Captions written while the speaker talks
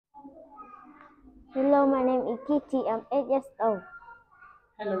Hello, my name is Kitty. I'm 8 years old.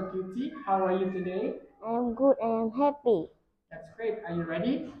 Hello, Kitty. How are you today? I am good and I am happy. That's great. Are you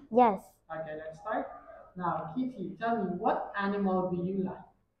ready? Yes, Okay, let's start. Now, Kitty, tell me, what animal do you like?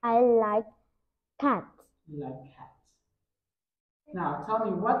 I like cats. You like cats. Now, tell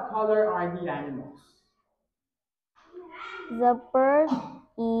me, what color are the animals? The bird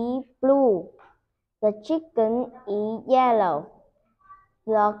is blue. The chicken is yellow.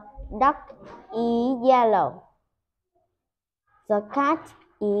 The duck is yellow. The cat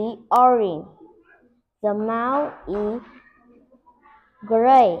is orange. The mouse is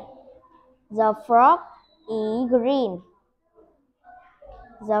gray. The frog is green.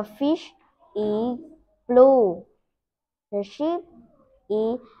 The fish is blue. The sheep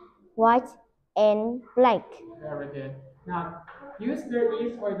is white and black. Very good. Now, use their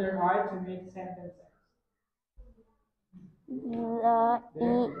is or their are to make sentences.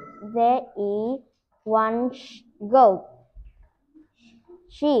 There is one goat.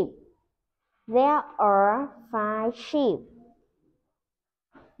 Sheep. There are 5 sheep.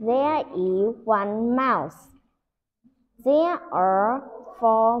 There is one mouse. There are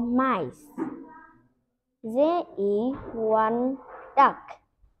 4 mice. There is one duck.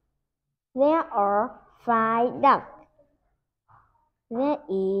 There are 5 ducks. There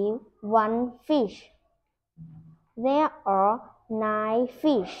is one fish. There are 9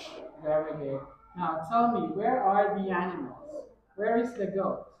 fish. Very good. Now, tell me, where are the animals? Where is the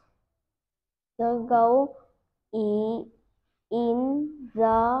goat? The goat is in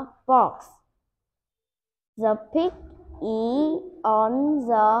the box. The pig is on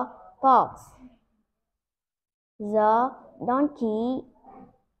the box. The donkey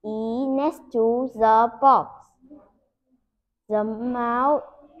is next to the box. The mouse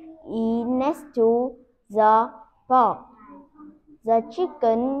is next to the box. The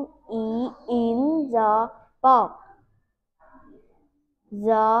chicken is in the box.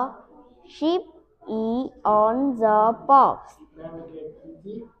 The sheep is on the box. Very good,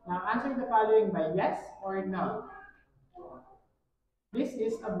 Kitty. Now, answer the following by yes or no. This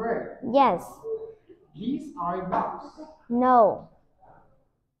is a bird. Yes. These are ducks. No.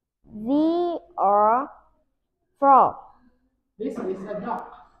 These are frog. This is a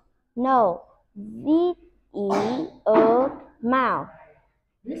duck. No. This is a mouse.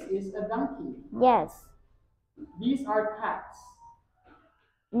 This is a donkey. Yes. These are cats.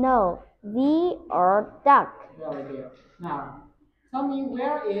 No. These are duck. Very good. Now, tell me,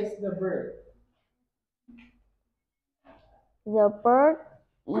 where is the bird? The bird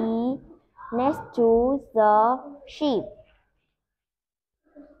is next to the sheep.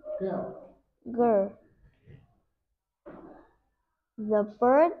 Go. Girl. The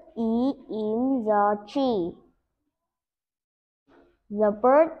bird is in the tree. The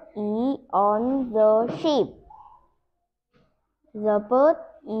bird is on the sheep. The bird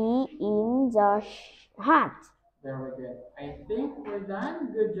is in the hat. Very good. I think we're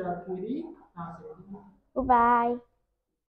done. Good job, Kitty. Goodbye.